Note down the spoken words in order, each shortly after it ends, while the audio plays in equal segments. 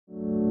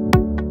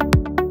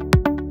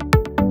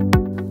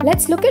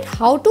Let's look at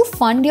how to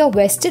fund your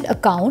vested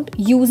account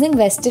using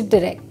Vested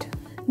Direct.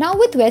 Now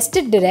with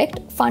Vested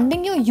Direct,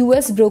 funding your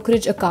US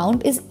brokerage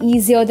account is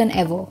easier than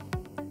ever.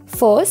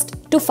 First,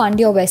 to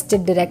fund your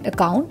Vested Direct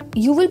account,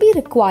 you will be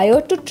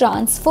required to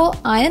transfer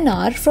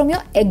INR from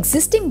your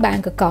existing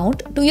bank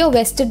account to your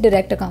Vested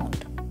Direct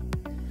account.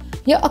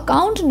 Your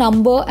account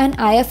number and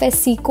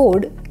IFSC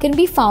code can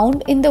be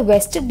found in the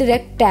Vested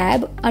Direct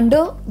tab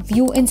under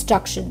View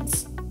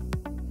Instructions.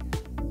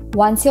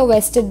 Once your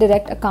Vested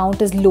Direct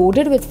account is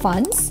loaded with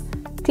funds,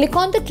 click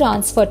on the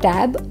Transfer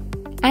tab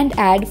and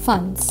add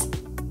funds.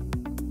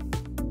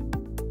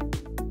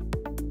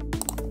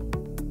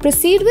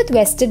 Proceed with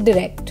Vested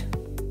Direct.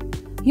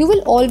 You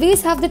will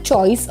always have the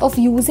choice of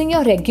using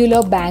your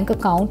regular bank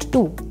account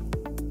too.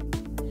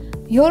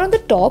 Here on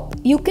the top,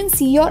 you can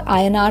see your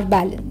INR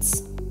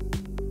balance.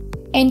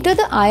 Enter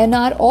the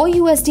INR or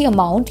USD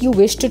amount you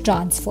wish to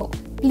transfer.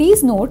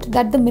 Please note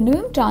that the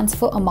minimum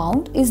transfer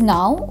amount is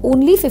now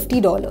only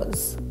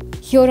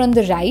 $50. Here on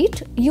the right,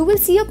 you will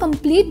see a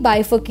complete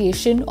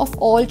bifurcation of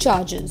all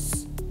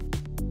charges.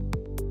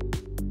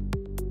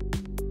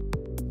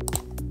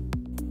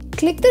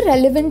 Click the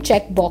relevant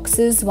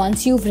checkboxes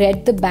once you've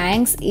read the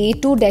bank's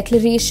A2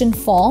 declaration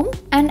form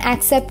and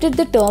accepted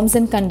the terms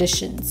and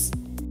conditions.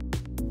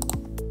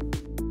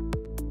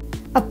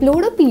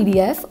 Upload a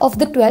PDF of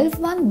the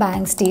 12-month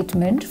bank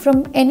statement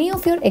from any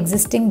of your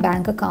existing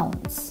bank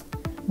accounts.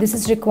 This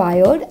is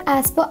required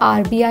as per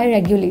RBI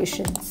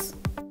regulations.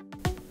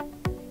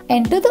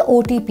 Enter the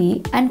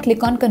OTP and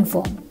click on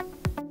Confirm.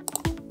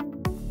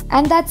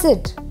 And that's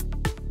it.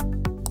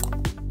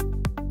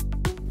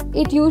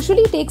 It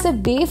usually takes a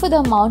day for the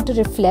amount to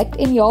reflect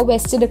in your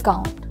vested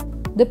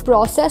account. The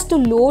process to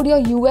load your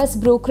US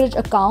brokerage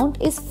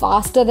account is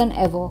faster than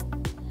ever.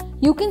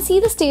 You can see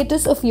the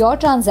status of your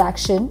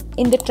transaction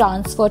in the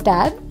Transfer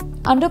tab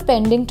under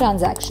Pending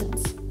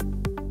Transactions.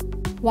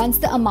 Once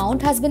the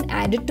amount has been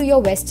added to your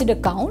vested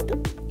account,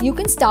 you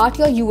can start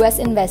your US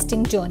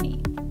investing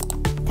journey.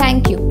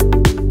 Thank you.